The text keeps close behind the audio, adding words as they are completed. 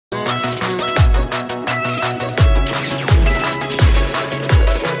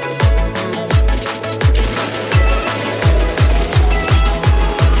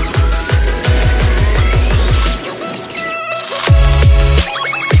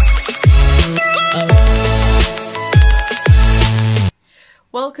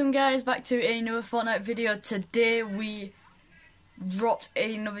Welcome guys back to another Fortnite video. Today we dropped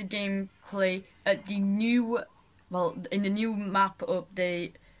another gameplay at the new, in the new map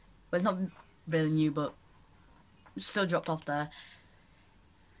update. Well, it's not really new, but it's still dropped off there.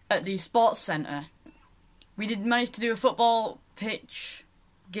 At the sports centre. We did manage to do a football pitch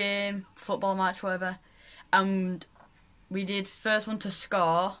game, football match, whatever. And we did first one to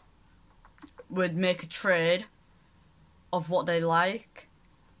score would make a trade of what they like.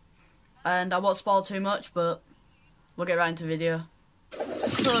 And I won't spoil too much, but we'll get right into the video.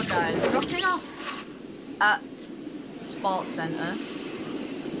 So guys, dropping off at Sports Centre.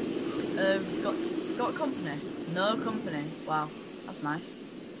 Got company? No company. Wow, that's nice.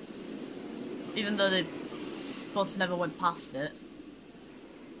 Even though the bus never went past it.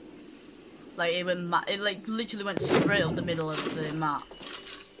 Like it literally went straight up the middle of the map.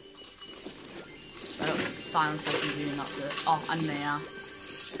 I got silence I can do and that's it. Oh, and they are.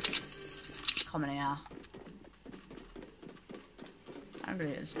 Come in here. I'm gonna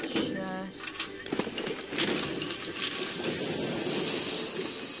get this chest.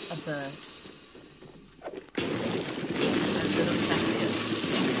 A burst. And a little second.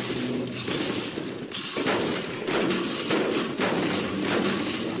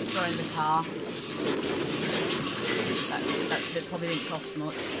 Throw in the car. That bit probably didn't cost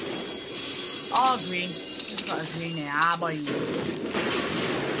much. Oh, green. Just got a green here. Ah, boy.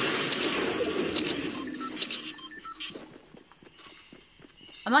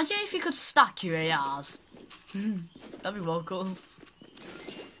 Imagine if you could stack your ARs. That'd be well cool.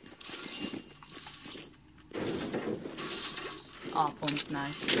 Oh, pump,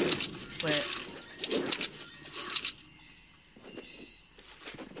 nice. Wait.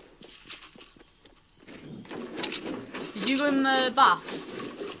 Did you go in the bath?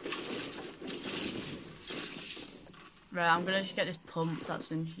 Right, I'm gonna just get this pump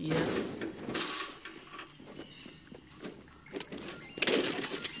that's in here.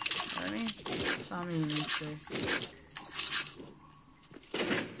 I mean,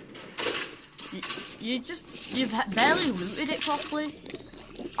 you've barely looted it properly.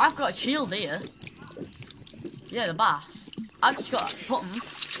 I've got a shield here. Yeah, the bath. I've just got a pump,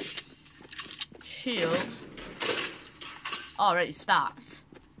 shield. Already stacked.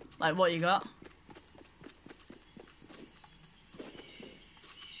 Like, what you got?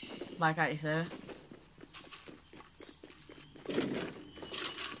 Why can't you say?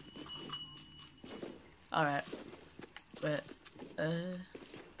 Alright. Wait,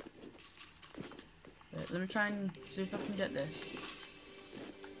 let me try and see if I can get this.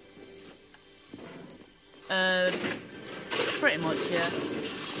 Pretty much, yeah.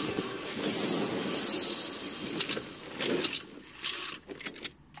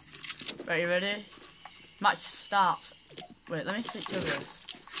 Right, you ready? Match starts. Wait, let me switch over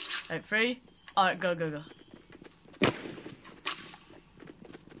this. Right, 3. Alright, go, go, go.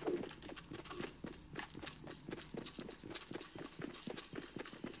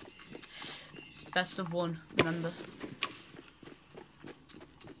 Best of one, remember.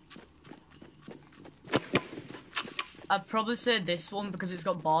 I'd probably say this one because it's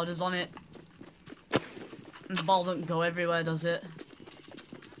got borders on it. And the ball don't go everywhere, does it?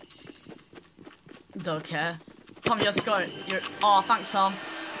 Don't care. Tom, you're scoring. Oh, thanks, Tom.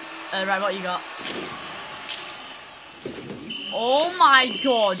 Right, what you got? Oh my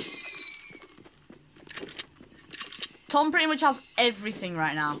god! Tom pretty much has everything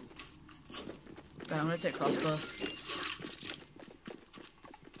right now. Right, I'm gonna take crossbow.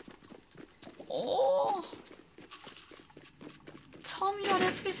 Oh! Tom, you had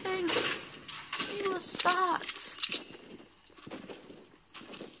everything! You were stacked!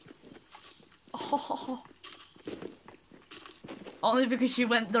 Oh! Only because you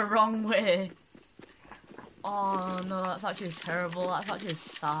went the wrong way. Oh no, that's actually terrible. That's actually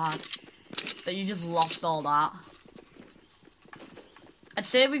sad. That you just lost all that. I'd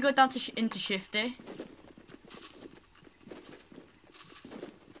say we go down to into Shifty.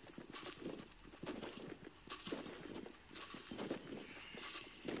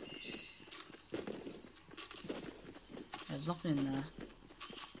 There's nothing in there.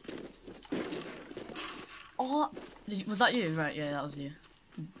 Oh, was that you? Right, yeah, that was you.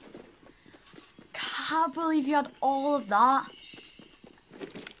 Can't believe you had all of that.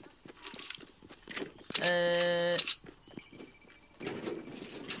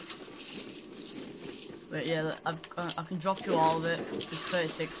 Wait, yeah, I can drop you all of it. There's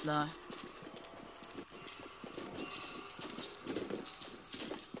 36 there.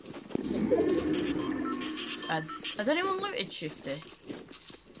 Has anyone looted Shifty?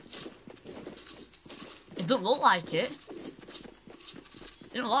 It don't look like it.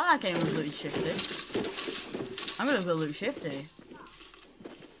 Didn't like that game was loot shifty. I'm gonna go loot shifty.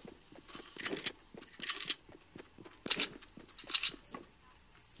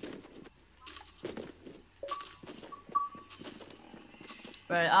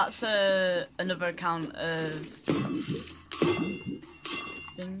 Right, that's another account of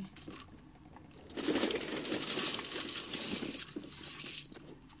thing.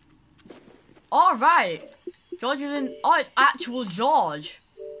 All right, George is in. Oh, it's actual George.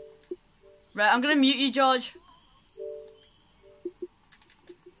 Right, I'm gonna mute you, George.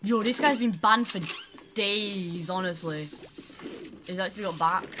 Yo, this guy's been banned for days, honestly. He's actually got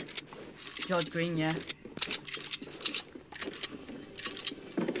back. George Green, yeah.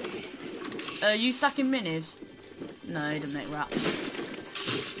 You stacking minis? No, he doesn't make raps.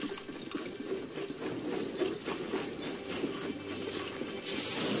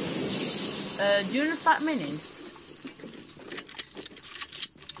 Do you want to stack minis?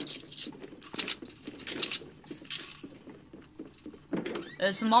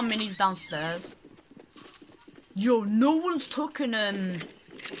 There's some more minis downstairs. Yo, no one's taken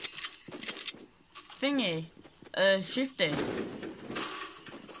thingy. Shifty.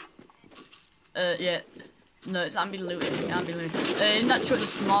 Yeah. No, it's can't be looted. It can't be looted. In that truck,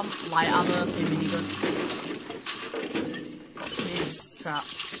 there's more light ammo and minigun. Trap.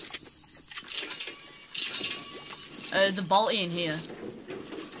 There's a bolty in here.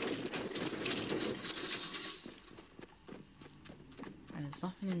 There's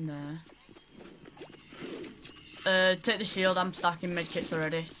nothing in there. Take the shield. I'm stacking medkits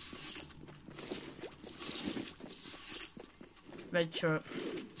already. Red truck.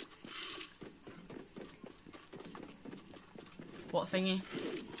 What thingy?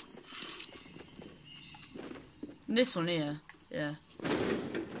 This one here. Yeah.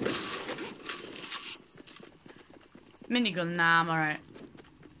 Minigun, nah, I'm alright.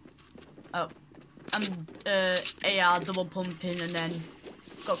 Oh. I'm AR double pumping and then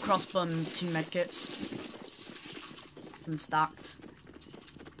got crossbow and 2 medkits. I'm stacked.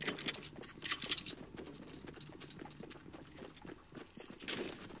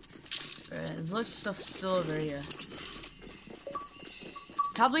 Right, there's loads of stuff still over here.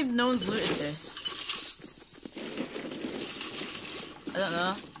 Can't believe no one's looted this. I don't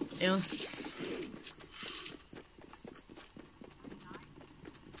know.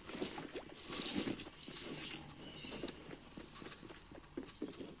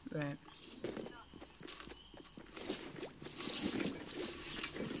 Right.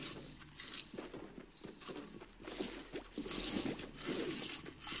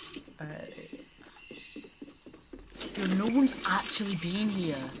 Yo, no one's actually been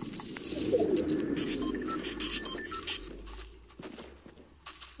here.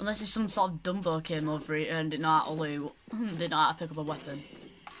 Unless it's some sort of Dumbo came over here and didn't know how to loot, didn't know how to pick up a weapon.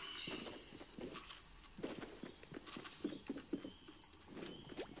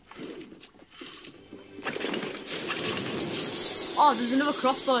 Oh, there's another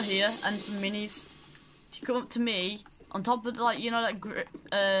crossbow here and some minis. If you come up to me, on top of like, you know,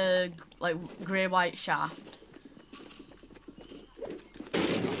 that like grey-white shaft.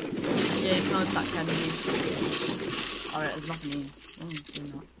 Yeah, you can only stack enemies. Alright, there's nothing in. Oh,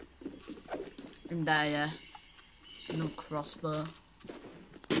 doing that. In there, yeah. No crossbow.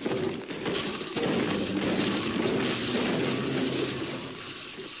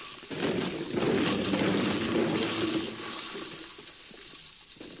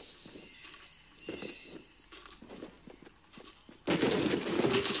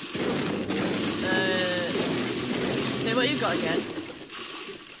 Say what you got again.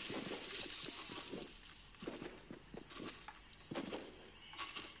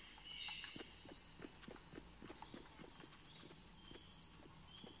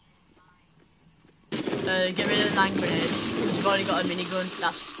 Get rid of the 9 grenades, because you've already got a minigun.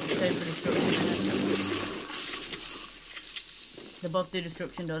 That's safe for destruction. They both do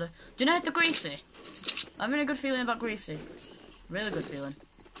destruction, don't they? Do you know how to Greasy? I'm having a good feeling about Greasy. Really good feeling.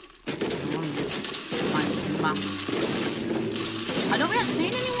 I know we haven't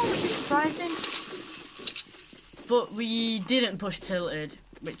seen anyone, which is surprising. But we didn't push tilted,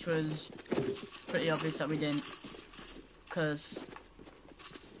 which was pretty obvious that we didn't. Because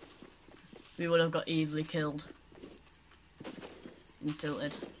we would have got easily killed and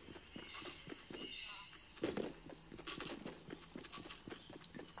tilted.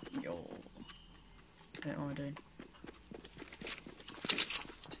 Yo. I don't know what I'm doing.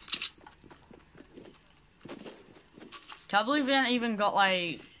 Can't believe we haven't even got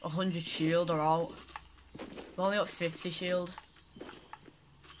like 100 shield or out. We've only got 50 shield.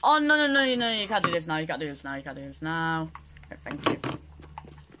 Oh no, you can't do this now, you can't do this now, you can't do this now. Right, thank you.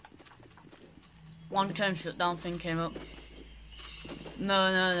 long-term shutdown thing came up.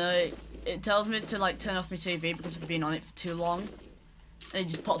 No. It tells me to like turn off my TV because I've been on it for too long. And it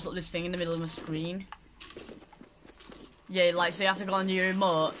just pops up this thing in the middle of my screen. Yeah, like, so you have to go on your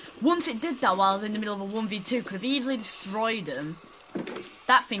remote. Once it did that while I was in the middle of a 1v2, could have easily destroyed them.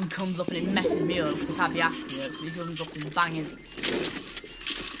 That thing comes up and it messes me up because I can't be accurate, because it comes up and banging.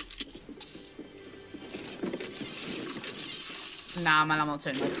 Nah, man, I'm not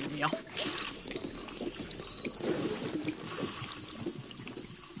turning my TV off.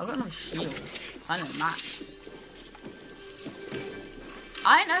 I've got another shield. I know, max.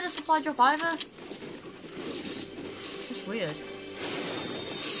 I ain't heard a supply drop either. It's weird.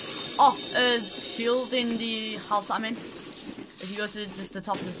 Oh, shield in the house I'm in. If you go to just the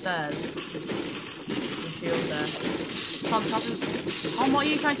top of the stairs, the shield there. Tom, Tom, what are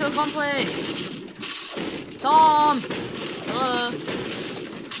you trying to accomplish? Tom! Hello?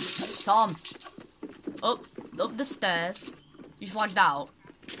 Tom! Up the stairs. You flagged out.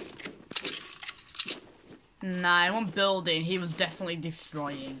 Nah, in one building he was definitely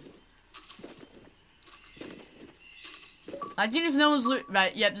destroying. I didn't even know it was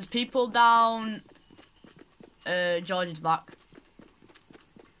right. Yep, there's people down. George's back.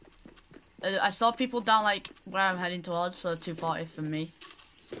 I saw people down like where I'm heading towards, so 240 from me.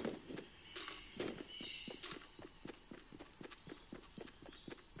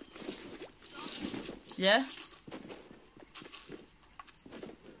 Yeah.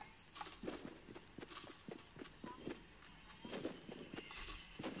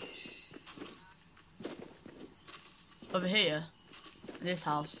 Over here, in this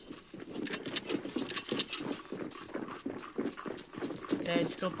house. Yeah,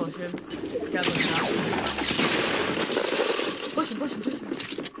 just go push him. Grab him now. Push him.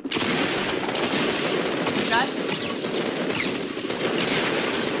 Okay.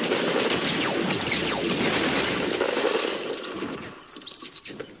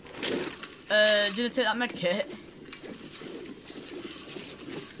 Do you want to take that med kit?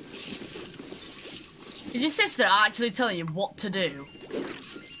 Is your sister actually telling you what to do?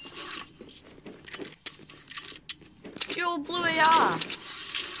 You blew AR.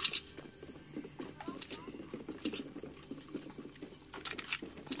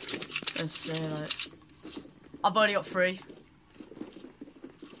 Let's say like I've already got 3.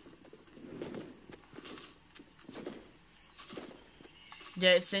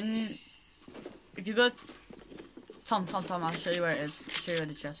 Yeah, it's in. If you go, Tom, I'll show you where it is. I'll show you where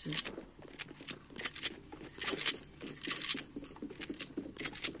the chest is.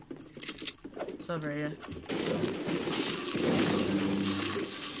 It's over here.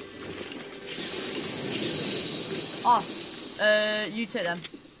 Oh, you take them.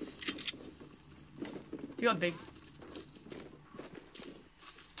 You got big.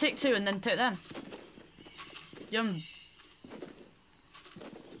 Take 2 and then take them. Yum.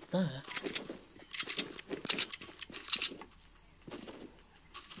 There.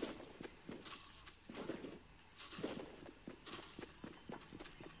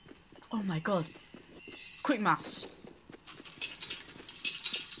 Oh my god. Quick maths.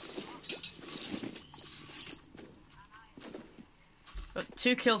 Got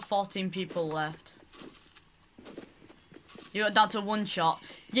 2 kills, 14 people left. You got down to 1 shot.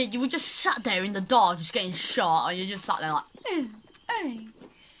 Yeah, you were just sat there in the dark, just getting shot, and you just sat there like,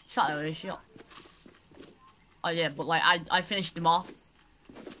 sat there with a shot. Oh yeah, but like, I finished them off.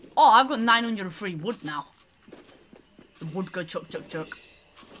 Oh, I've got 903 wood now. The wood go chuck.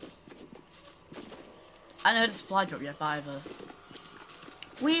 I haven't heard a supply drop yet either.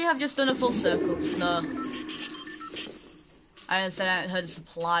 We have just done a full circle. No. I said I haven't heard a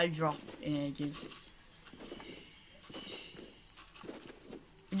supply drop in ages.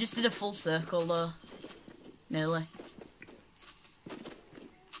 We just did a full circle though. Nearly.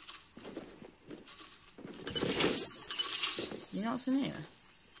 You know what's in here?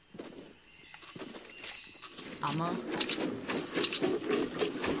 Ammo.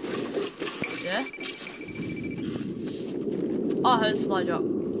 Yeah? Oh, I heard a supply drop.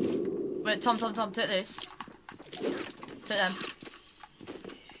 Wait, Tom, take this. Take them.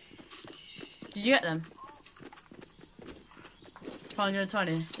 Did you get them?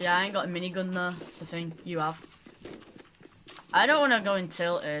 120. Yeah, I ain't got a minigun though. That's the thing. You have. I don't want to go in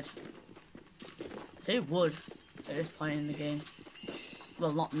tilted. Who would at this point in the game?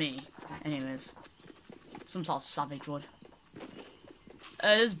 Well, not me. Anyways. Some sort of savage would.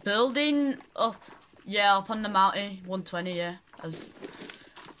 There's building up. Yeah, up on the mountain. 120, yeah.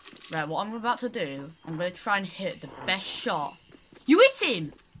 Right, what I'm about to do, I'm going to try and hit the best shot. You hit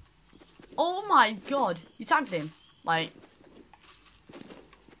him! Oh my god. You tagged him. Like.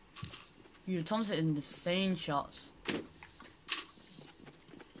 You Tom's hitting insane shots.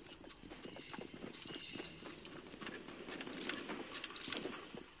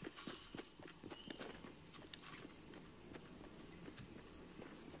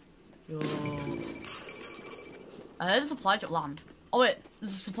 Yo. I heard a supply drop land. Oh wait,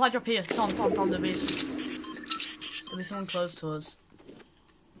 there's a supply drop here. Tom, there'll be someone close to us.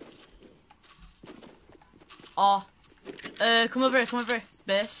 Oh. Come over here.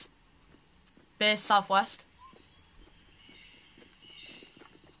 Base southwest.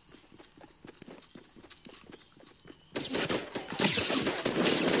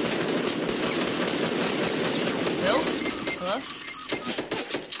 Bill? Hello?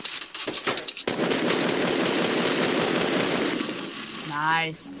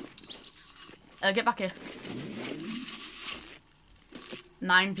 Nice. Get back here.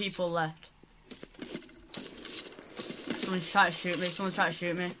 9 people left. Someone's trying to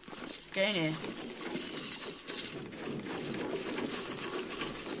shoot me. Get in here.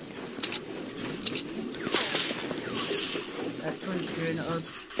 Right, someone's shooting at us.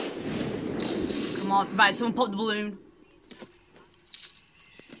 Come on. Right, someone pop the balloon.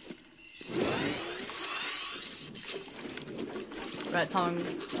 Right, Tom.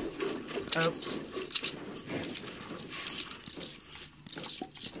 Oops.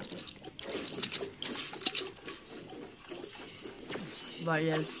 Right,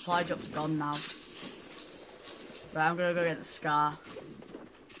 yeah, the supply drop's gone now. Right, I'm gonna go get the scar.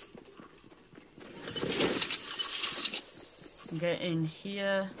 Get in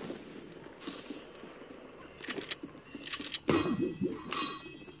here.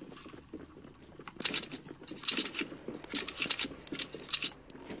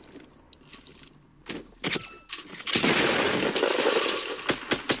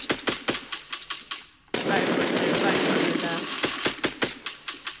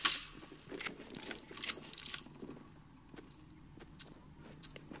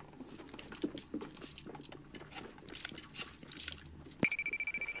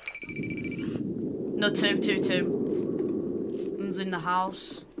 No, two. One's in the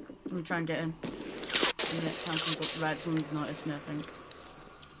house. Let me try and get in. Right, someone's noticed me, I think.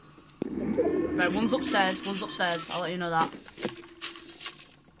 Right, one's upstairs. I'll let you know that.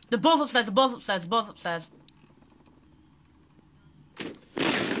 They're both upstairs.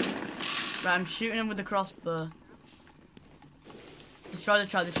 Right, I'm shooting him with the crossbow. Destroy the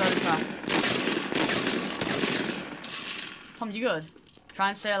trap. Tom, you good? Try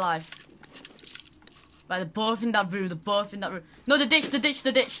and stay alive. Right, they're both in that room. No, they're ditched. They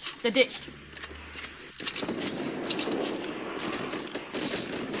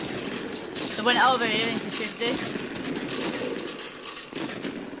went over here into 50.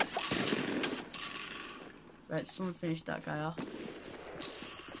 Right, someone finished that guy off.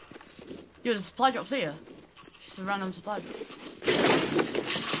 Yo, the supply drop's here. Just a random supply drop.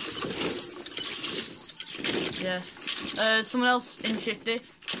 Yeah. Someone else in shifty.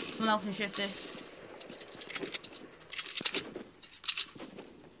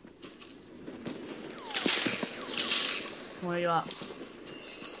 Where are you at?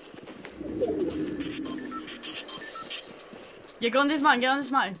 Yeah, get on this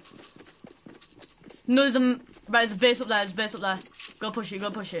mountain. No, there's a base up there, Go push it.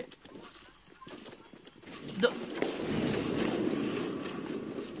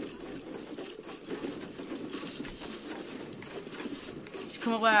 Just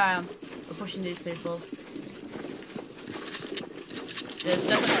come up where I am. We're pushing these people. There's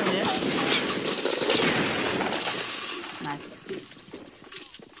definitely someone here. Nice.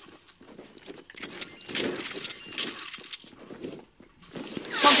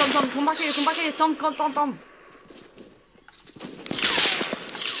 Tom, come back here, Tom.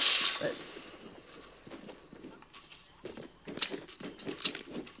 Wait.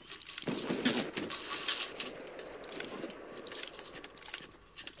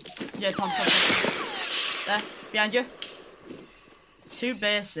 Yeah, Tom. There, behind you. 2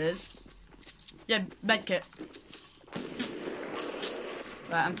 bases. Yeah, medkit.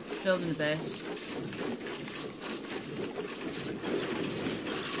 Right, I'm building the base.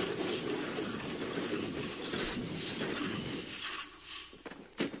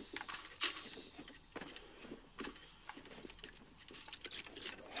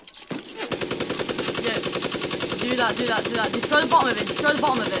 Yeah, do that. Destroy the bottom of it.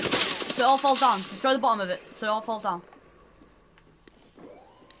 So it all falls down. Destroy the bottom of it. So it all falls down.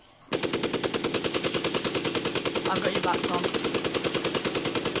 I've got your back, Tom.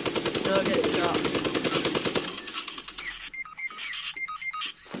 Don't get shot.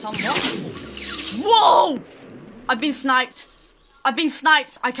 Tom, what? Whoa! I've been sniped. I've been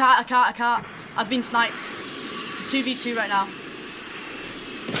sniped. I can't. I've been sniped. It's a 2v2 right now.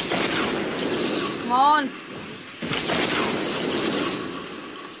 Come on.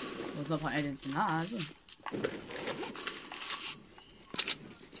 There's no point editing that, is there?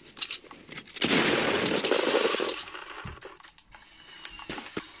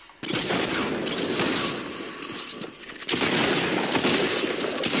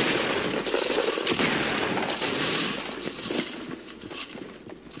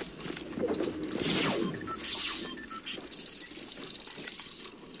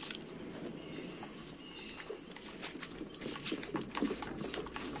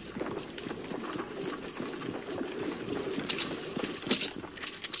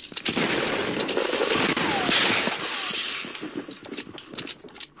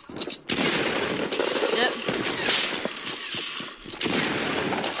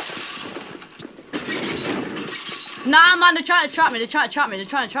 Nah, man, they're trying to trap me. They're trying to trap me. They're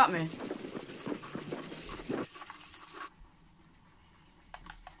trying to trap me.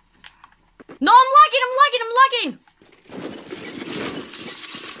 No, I'm lagging.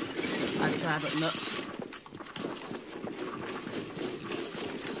 I try, but no.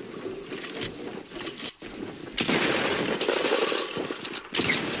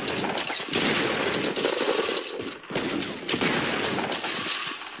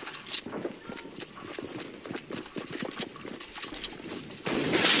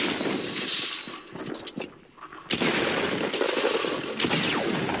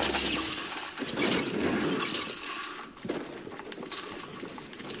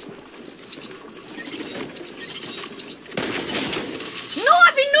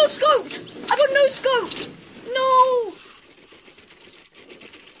 I got no scope! No!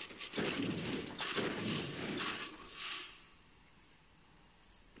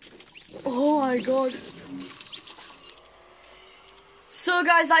 Oh my god. So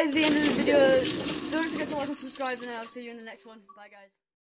guys, that is the end of the video. Don't forget to like and subscribe, and I'll see you in the next one. Bye guys.